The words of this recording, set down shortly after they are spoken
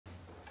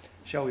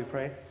Shall we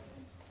pray?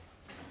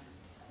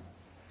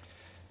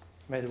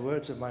 May the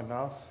words of my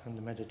mouth and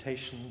the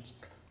meditations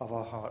of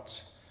our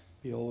hearts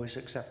be always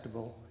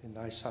acceptable in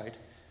thy sight,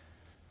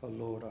 O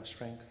Lord, our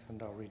strength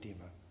and our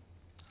Redeemer.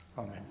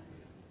 Amen.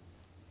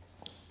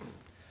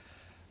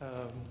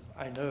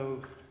 I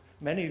know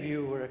many of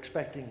you were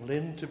expecting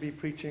Lynn to be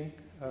preaching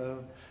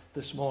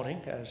this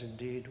morning, as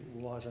indeed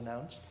was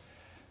announced.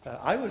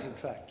 I was, in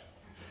fact,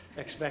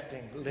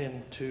 expecting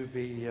Lynn to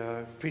be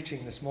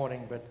preaching this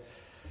morning, but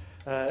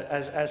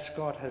as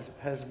Scott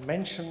has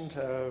mentioned,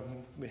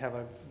 we have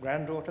a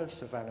granddaughter,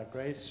 Savannah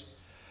Grace,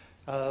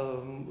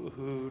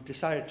 who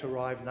decided to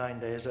arrive 9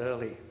 days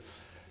early.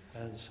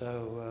 And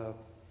so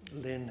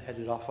Lynn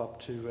headed off up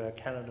to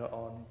Canada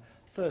on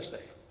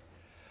Thursday.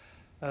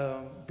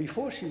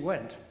 Before she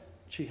went,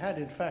 she had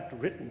in fact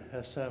written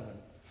her sermon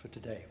for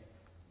today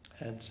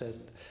and said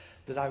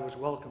that I was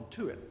welcome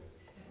to it.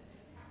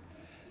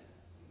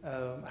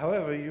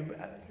 However,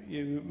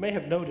 you may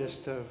have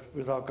noticed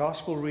with our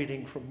gospel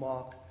reading from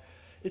Mark,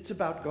 it's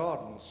about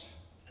gardens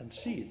and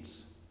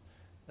seeds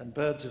and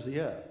birds of the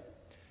air.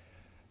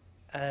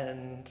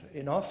 And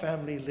in our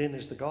family, Lynn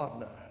is the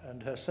gardener,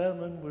 and her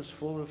sermon was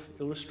full of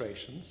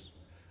illustrations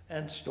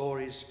and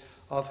stories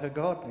of her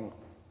gardening.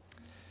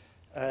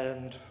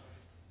 And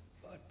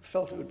I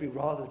felt it would be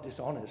rather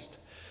dishonest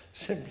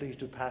simply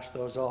to pass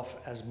those off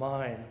as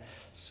mine,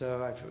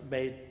 so I've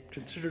made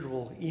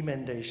considerable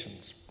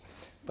emendations.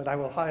 But I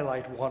will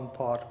highlight one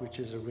part which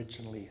is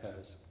originally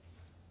hers.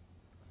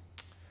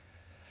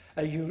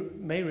 You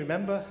may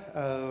remember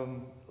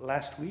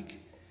last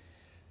week,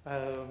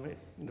 in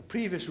the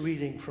previous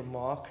reading from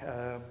Mark,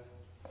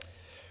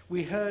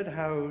 we heard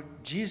how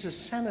Jesus'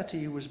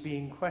 sanity was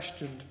being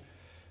questioned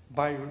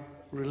by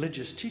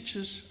religious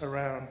teachers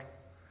around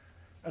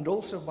and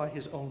also by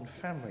his own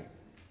family.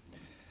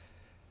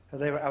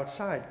 They were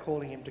outside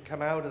calling him to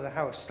come out of the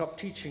house, stop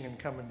teaching and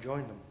come and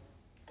join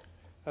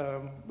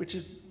them, which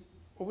is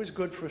always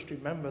good for us to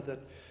remember that,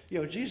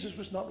 Jesus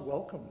was not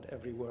welcomed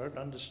everywhere and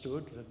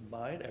understood and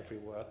admired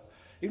everywhere.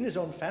 Even his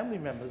own family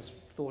members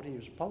thought he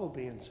was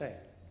probably insane,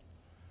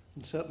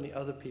 and certainly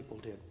other people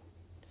did.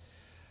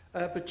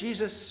 But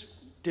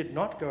Jesus did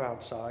not go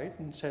outside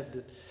and said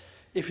that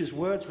if his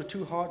words were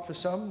too hard for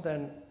some,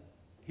 then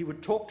he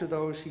would talk to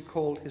those he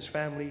called his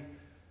family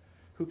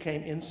who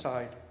came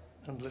inside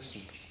and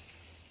listened.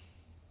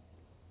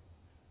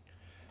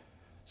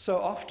 So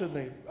often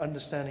the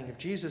understanding of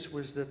Jesus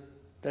was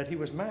that he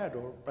was mad,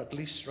 or at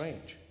least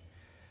strange.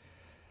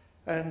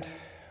 And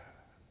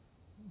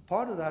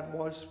part of that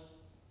was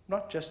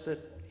not just that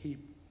he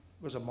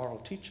was a moral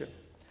teacher,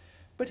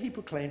 but he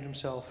proclaimed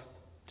himself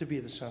to be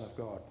the Son of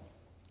God,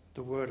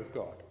 the Word of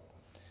God.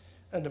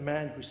 And a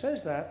man who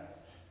says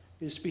that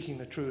is speaking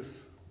the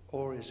truth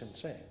or is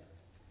insane.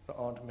 There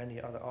aren't many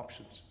other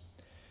options.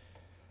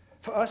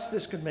 For us,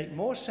 this can make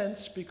more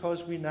sense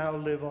because we now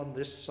live on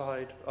this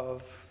side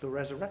of the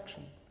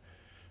resurrection,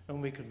 and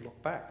we can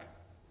look back.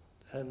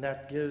 And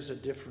that gives a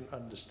different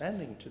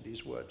understanding to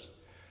these words.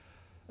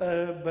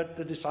 But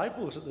the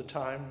disciples at the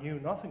time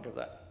knew nothing of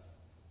that.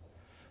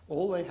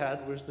 All they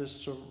had was this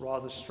sort of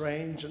rather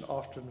strange and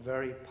often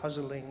very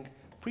puzzling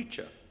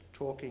preacher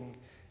talking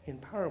in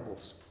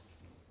parables.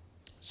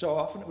 So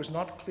often it was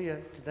not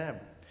clear to them.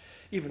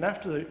 Even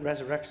after the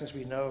resurrection, as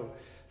we know,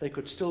 they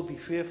could still be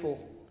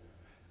fearful,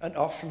 and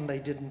often they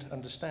didn't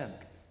understand,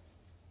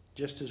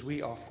 just as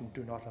we often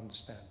do not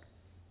understand.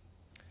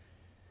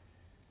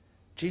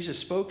 Jesus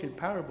spoke in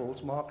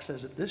parables. Mark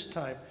says at this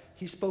time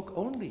he spoke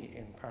only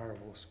in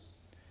parables.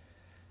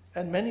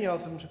 And many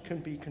of them can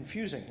be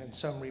confusing, and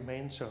some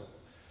remain so.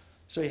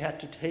 So he had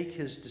to take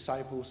his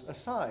disciples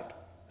aside,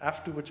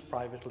 afterwards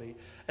privately,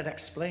 and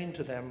explain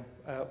to them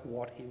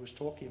what he was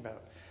talking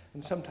about.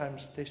 And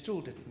sometimes they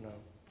still didn't know.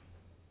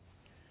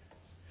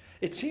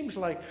 It seems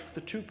like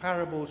the two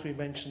parables we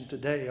mentioned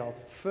today are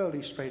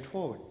fairly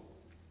straightforward.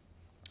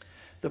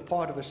 They're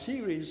part of a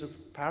series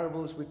of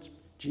parables which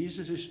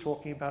Jesus is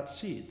talking about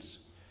seeds.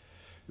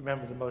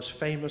 Remember the most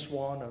famous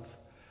one of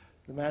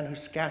the man who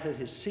scattered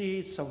his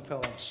seeds. Some fell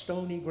on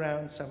stony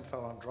ground, some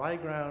fell on dry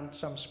ground,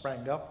 some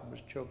sprang up and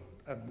was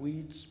choked on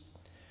weeds,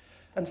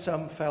 and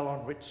some fell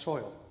on rich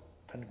soil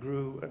and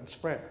grew and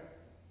spread.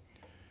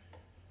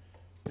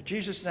 But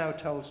Jesus now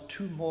tells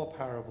two more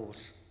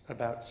parables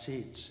about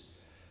seeds,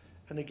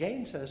 and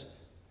again says,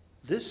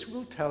 this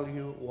will tell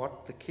you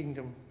what the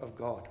kingdom of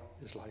God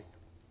is like.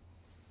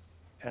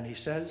 And he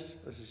says,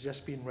 as has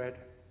just been read,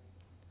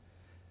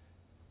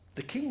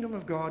 the kingdom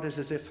of God is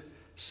as if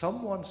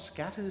someone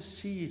scatters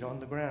seed on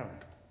the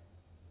ground.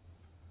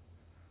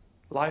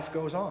 Life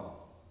goes on,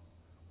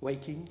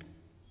 waking,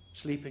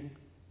 sleeping,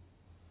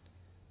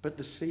 but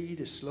the seed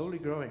is slowly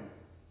growing.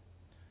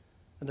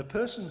 And the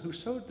person who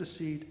sowed the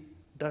seed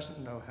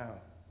doesn't know how.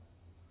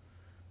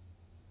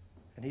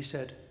 And he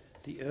said,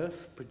 the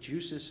earth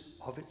produces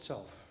of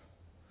itself,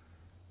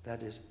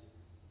 that is,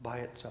 by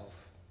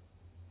itself.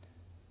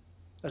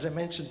 As I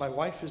mentioned, my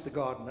wife is the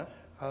gardener,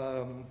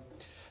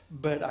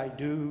 but I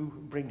do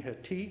bring her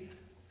tea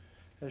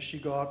as she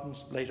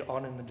gardens later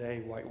on in the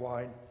day, white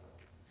wine.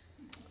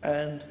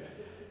 And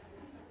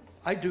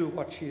I do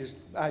what she is,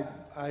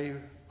 I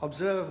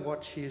observe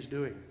what she is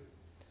doing,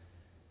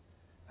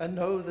 and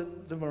know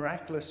that the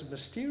miraculous and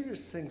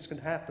mysterious things can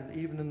happen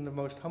even in the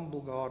most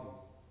humble garden.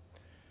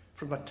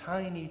 From a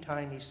tiny,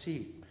 tiny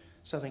seed,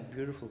 something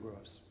beautiful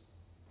grows.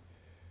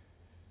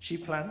 She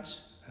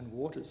plants and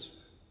waters.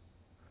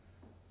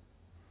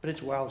 But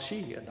it's while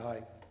she and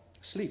I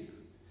sleep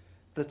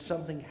that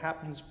something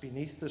happens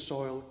beneath the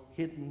soil,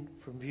 hidden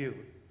from view.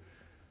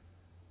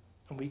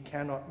 And we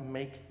cannot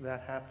make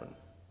that happen.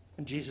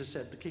 And Jesus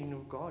said the kingdom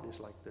of God is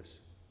like this.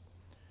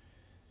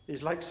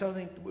 It's like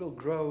something that will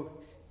grow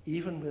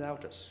even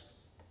without us.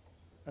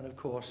 And of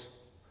course,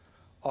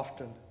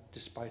 often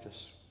despite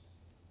us.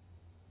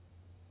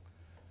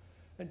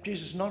 And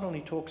Jesus not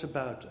only talks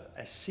about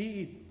a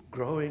seed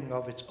growing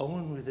of its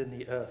own within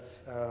the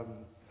earth,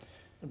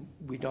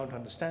 we don't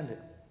understand it.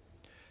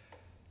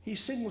 He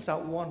singles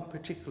out one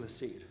particular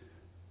seed,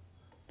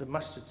 the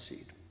mustard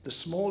seed, the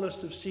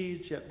smallest of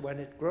seeds, yet when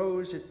it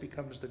grows, it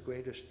becomes the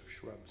greatest of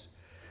shrubs,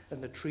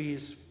 and the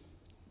trees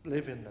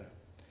live in there.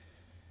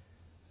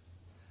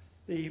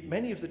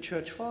 Many of the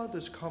church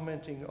fathers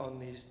commenting on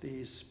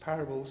these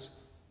parables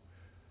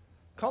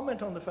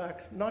comment on the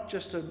fact not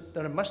just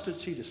that a mustard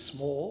seed is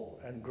small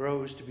and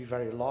grows to be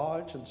very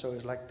large and so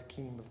is like the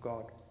kingdom of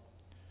God,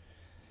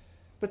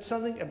 but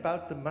something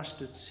about the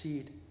mustard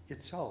seed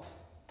itself.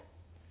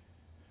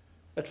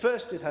 At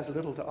first it has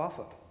little to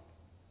offer,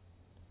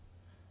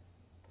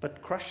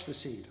 but crush the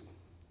seed,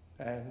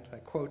 and I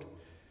quote,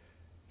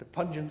 "The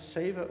pungent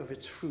savor of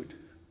its fruit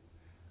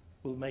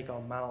will make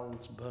our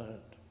mouths burn,"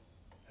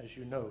 as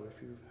you know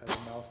if you've had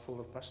a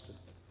mouthful of mustard.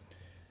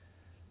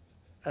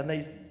 And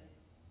they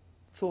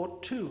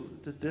thought too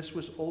that this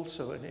was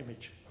also an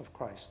image of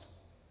Christ,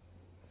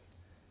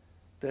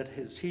 that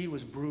as he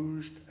was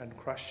bruised and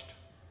crushed,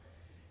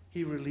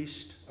 he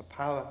released a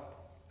power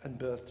and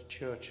birthed a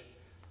church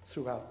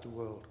throughout the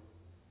world.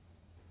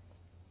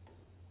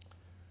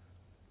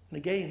 And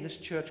again, this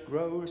church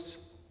grows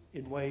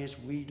in ways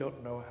we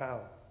don't know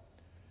how.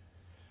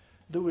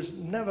 There was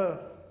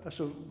never a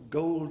sort of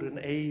golden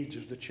age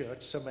of the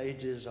church. Some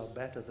ages are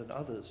better than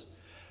others.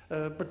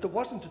 But there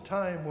wasn't a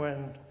time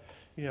when,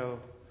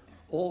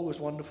 all was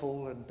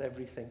wonderful and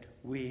everything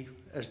we,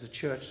 as the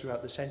church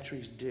throughout the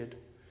centuries did,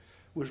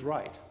 was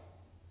right.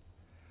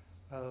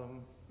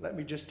 Let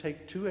me just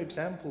take two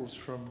examples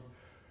from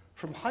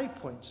high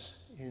points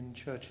in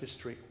church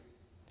history.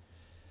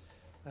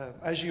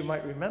 As you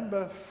might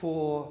remember,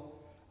 for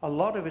a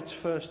lot of its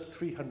first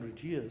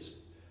 300 years,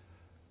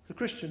 the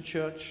Christian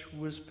church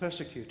was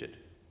persecuted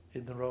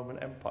in the Roman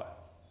Empire.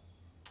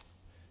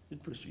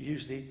 It was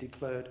usually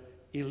declared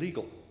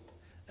illegal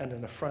and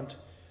an affront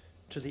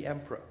to the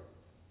emperor.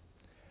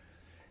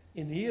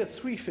 In the year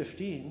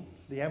 315,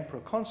 the Emperor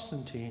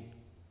Constantine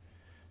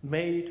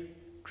made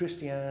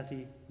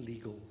Christianity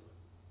legal,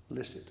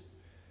 licit.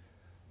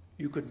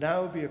 You could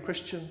now be a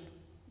Christian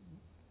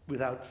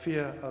without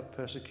fear of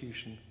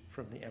persecution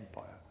from the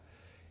empire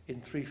in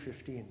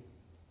 315.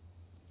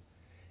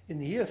 In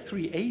the year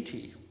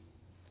 380,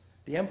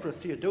 the Emperor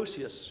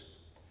Theodosius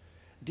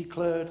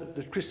declared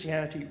that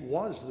Christianity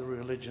was the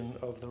religion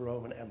of the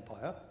Roman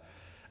Empire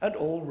and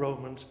all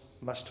Romans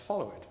must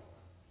follow it.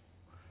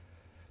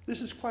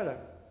 This is quite a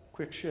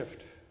quick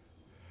shift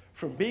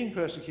from being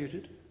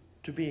persecuted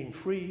to being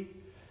free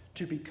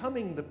to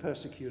becoming the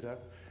persecutor,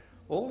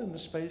 all in the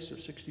space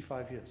of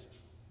 65 years.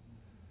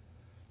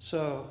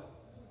 So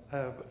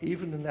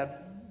even in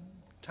that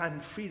time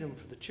of freedom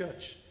for the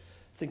church,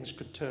 things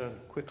could turn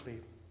quickly.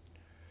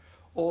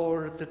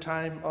 Or at the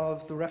time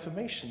of the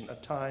Reformation, a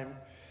time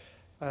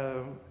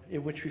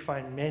in which we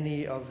find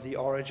many of the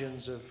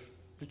origins of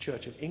the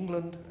Church of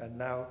England and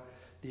now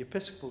the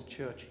Episcopal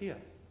Church here.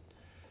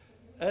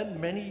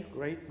 And many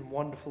great and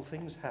wonderful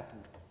things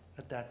happened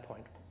at that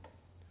point.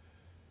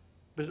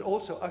 But it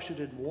also ushered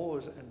in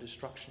wars and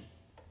destruction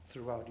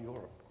throughout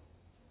Europe.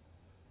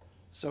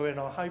 So in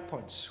our high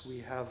points, we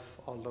have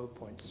our low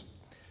points.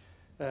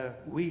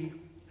 We,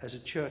 as a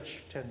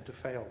church, tend to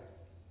fail.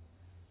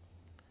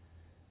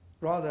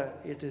 Rather,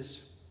 it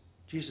is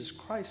Jesus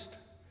Christ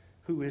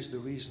who is the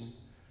reason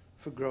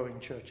for growing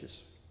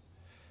churches.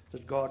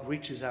 That God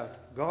reaches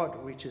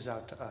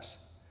out to us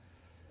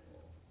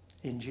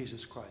in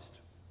Jesus Christ.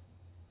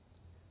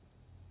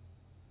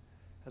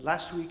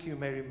 Last week, you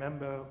may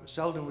remember,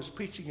 Selden was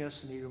preaching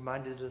us and he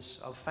reminded us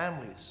of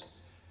families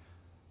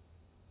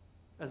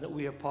and that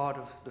we are part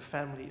of the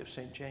family of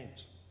St.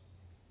 James,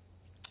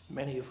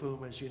 many of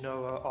whom, as you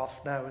know, are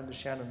off now in the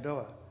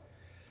Shenandoah.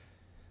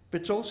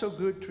 But it's also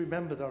good to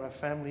remember that our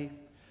family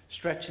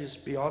stretches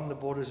beyond the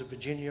borders of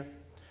Virginia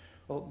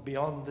or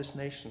beyond this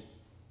nation.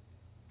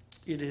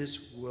 It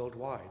is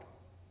worldwide.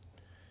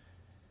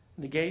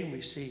 And again,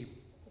 we see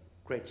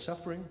great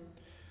suffering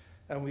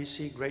and we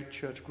see great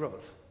church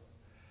growth.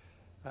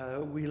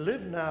 We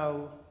live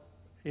now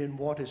in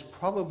what is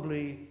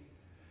probably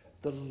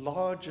the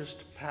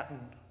largest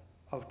pattern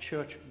of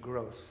church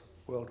growth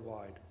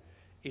worldwide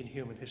in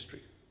human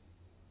history.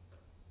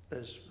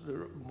 There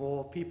are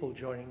more people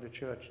joining the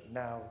church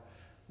now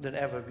than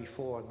ever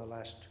before in the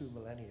last 2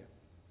 millennia.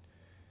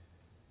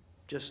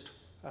 Just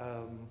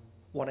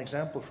one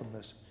example from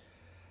this.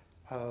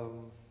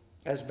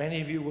 As many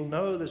of you will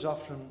know, there's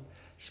often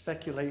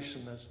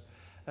speculation as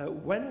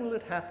when will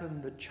it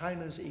happen that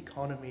China's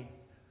economy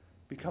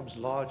becomes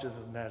larger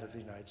than that of the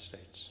United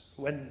States?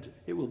 When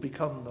it will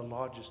become the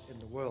largest in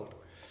the world?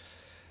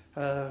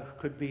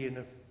 Could be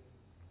in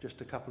just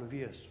a couple of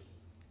years.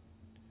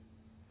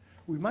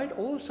 We might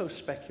also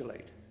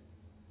speculate,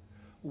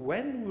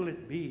 when will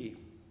it be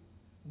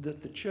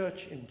that the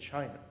church in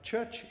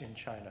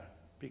China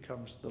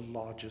becomes the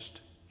largest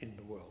in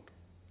the world,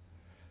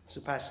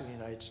 surpassing the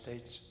United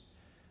States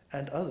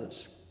and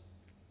others?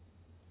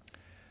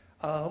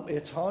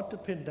 It's hard to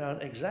pin down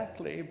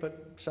exactly,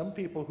 but some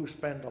people who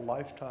spend a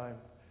lifetime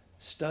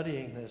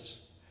studying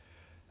this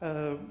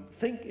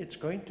think it's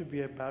going to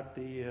be about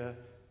the year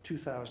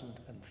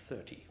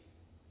 2030.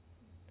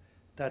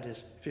 That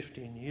is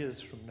 15 years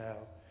from now.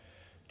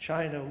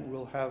 China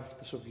will have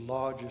the sort of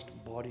largest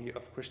body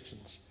of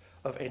Christians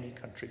of any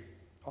country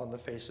on the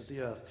face of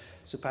the earth,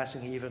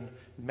 surpassing even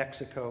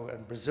Mexico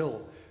and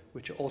Brazil,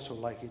 which are also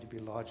likely to be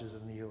larger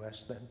than the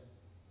US then.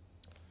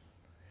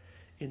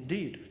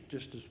 Indeed,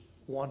 just as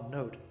one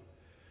note,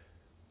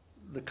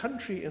 the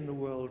country in the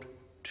world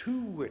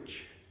to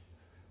which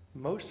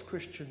most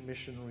Christian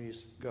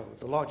missionaries go,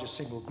 the largest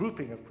single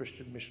grouping of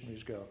Christian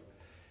missionaries go,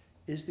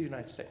 is the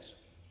United States.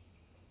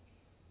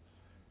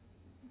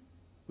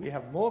 We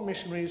have more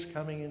missionaries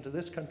coming into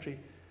this country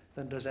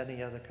than does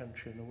any other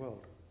country in the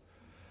world,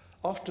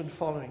 often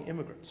following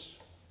immigrants.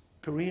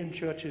 Korean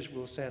churches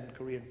will send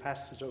Korean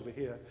pastors over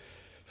here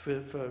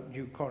for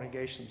new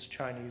congregations,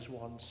 Chinese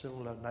ones,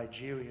 similar,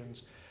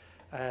 Nigerians,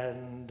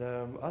 and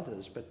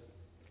others, but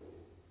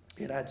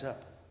it adds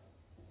up.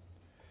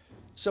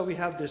 So we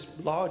have this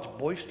large,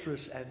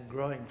 boisterous, and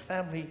growing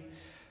family,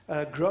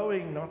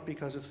 growing not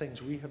because of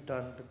things we have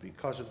done, but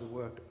because of the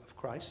work of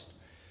Christ,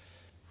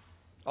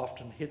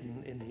 often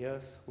hidden in the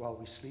earth while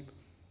we sleep.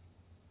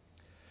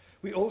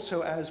 We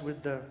also, as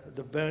with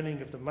the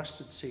burning of the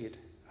mustard seed,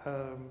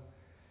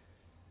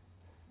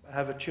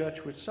 have a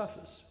church which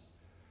suffers,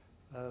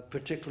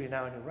 particularly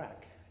now in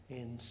Iraq,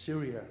 in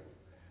Syria,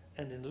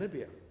 and in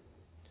Libya.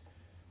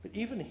 But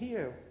even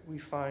here, we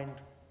find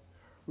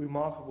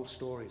remarkable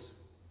stories.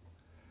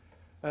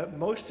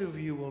 Most of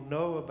you will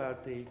know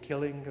about the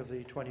killing of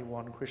the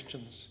 21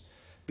 Christians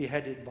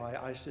beheaded by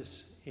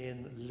ISIS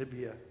in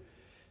Libya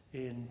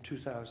in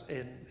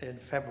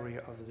February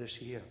of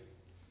this year.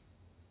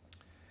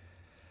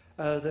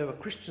 There were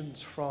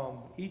Christians from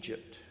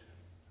Egypt,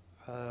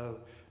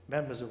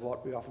 members of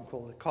what we often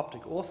call the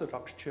Coptic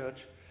Orthodox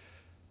Church,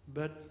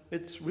 but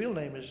its real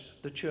name is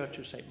the Church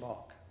of St.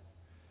 Mark.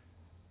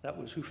 That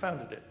was who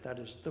founded it. That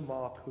is the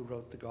Mark who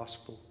wrote the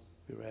Gospel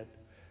we read,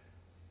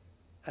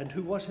 and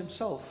who was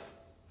himself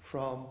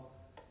from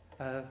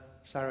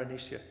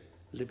Cyrenaica,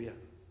 Libya.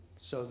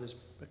 So there's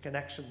a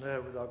connection there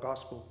with our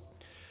Gospel.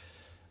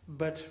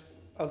 But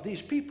of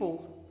these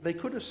people, they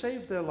could have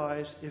saved their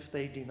lives if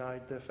they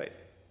denied their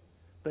faith.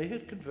 They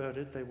had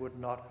converted, they would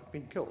not have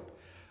been killed.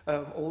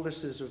 All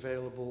this is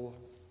available,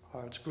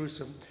 it's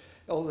gruesome,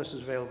 all this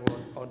is available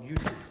on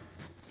YouTube.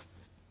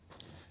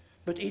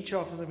 But each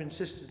of them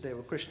insisted they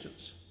were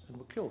Christians and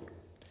were killed.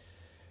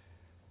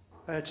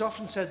 It's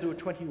often said there were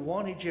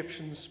 21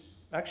 Egyptians.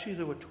 Actually,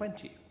 there were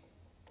 20.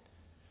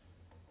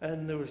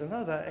 And there was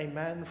another, a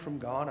man from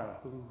Ghana,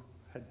 who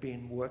had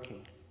been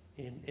working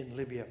in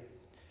Libya.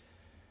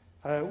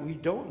 We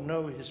don't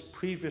know his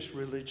previous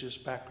religious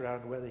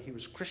background, whether he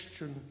was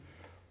Christian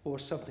or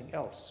something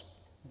else.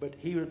 But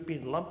he had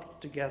been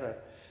lumped together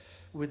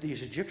with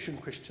these Egyptian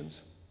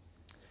Christians.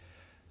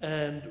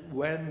 And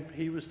when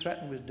he was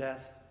threatened with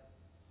death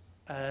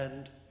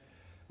and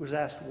was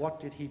asked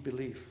what did he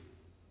believe,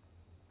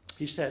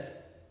 he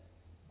said,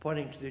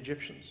 pointing to the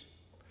Egyptians,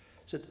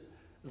 said,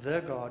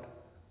 "Their God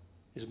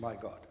is my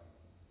God."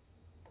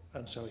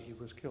 And so he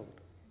was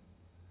killed.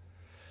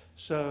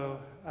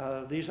 So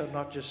these are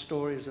not just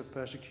stories of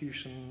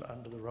persecution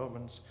under the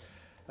Romans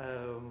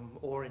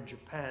or in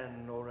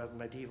Japan or of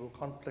medieval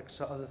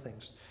conflicts or other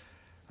things.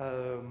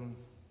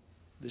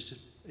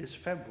 This is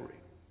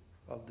February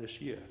of this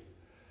year,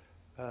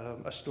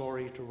 a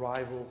story to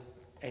rival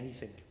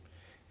anything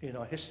in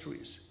our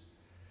histories.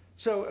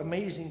 So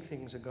amazing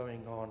things are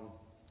going on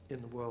in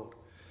the world,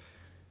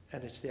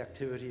 and it's the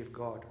activity of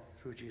God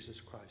through Jesus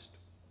Christ.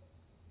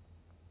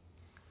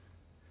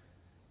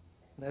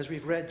 And as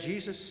we've read,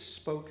 Jesus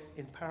spoke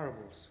in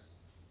parables.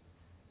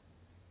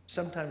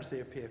 Sometimes they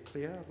appear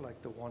clear,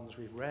 like the ones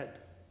we've read,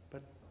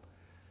 but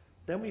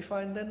then we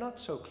find they're not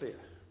so clear.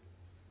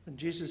 And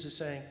Jesus is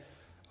saying,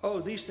 oh,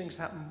 these things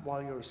happen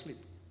while you're asleep,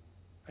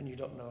 and you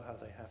don't know how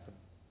they happen.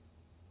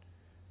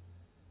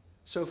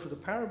 So for the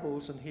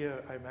parables, and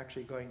here I'm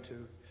actually going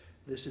to,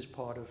 this is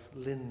part of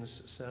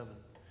Lynn's sermon,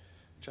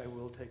 which I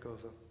will take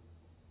over.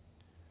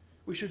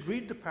 We should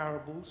read the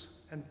parables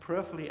and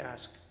prayerfully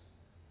ask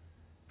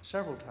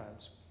several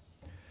times,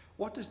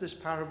 what does this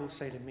parable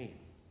say to me?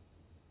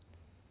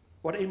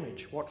 What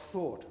image, what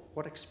thought,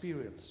 what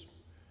experience,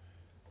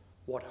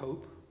 what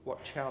hope,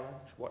 what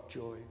challenge, what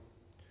joy,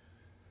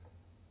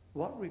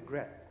 what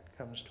regret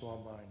comes to our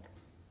mind.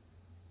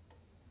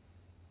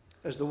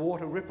 As the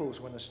water ripples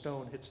when a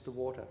stone hits the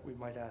water, we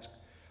might ask,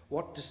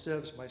 what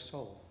disturbs my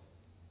soul?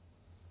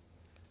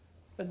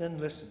 And then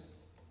listen,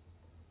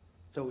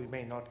 though we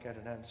may not get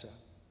an answer.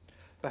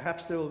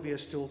 Perhaps there will be a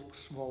still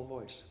small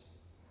voice,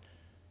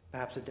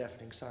 perhaps a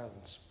deafening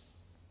silence.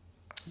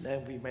 And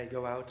then we may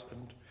go out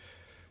and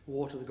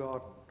water the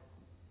garden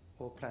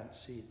or plant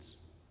seeds.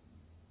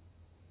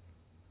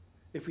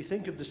 If we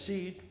think of the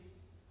seed,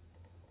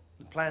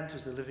 the plant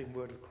as the living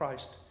word of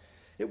Christ,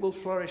 it will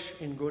flourish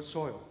in good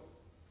soil,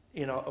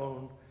 in our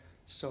own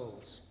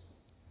souls.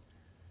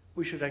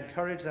 We should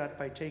encourage that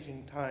by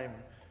taking time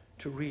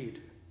to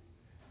read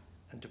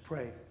and to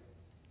pray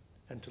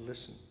and to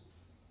listen,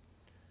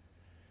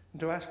 and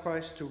to ask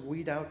Christ to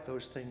weed out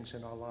those things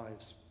in our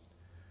lives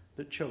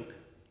that choke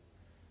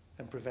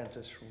and prevent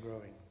us from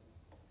growing.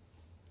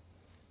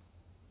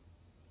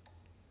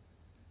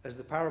 As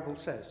the parable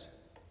says,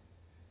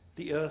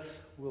 the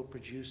earth will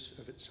produce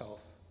of itself,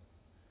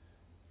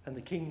 and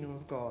the kingdom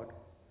of God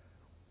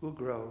will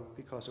grow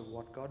because of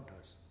what God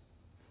does.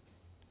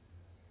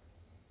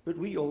 But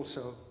we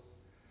also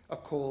are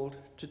called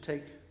to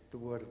take the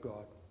word of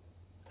God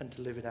and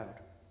to live it out,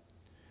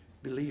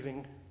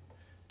 believing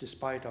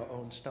despite our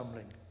own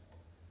stumbling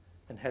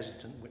and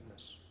hesitant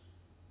witness.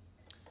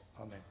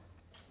 Amen.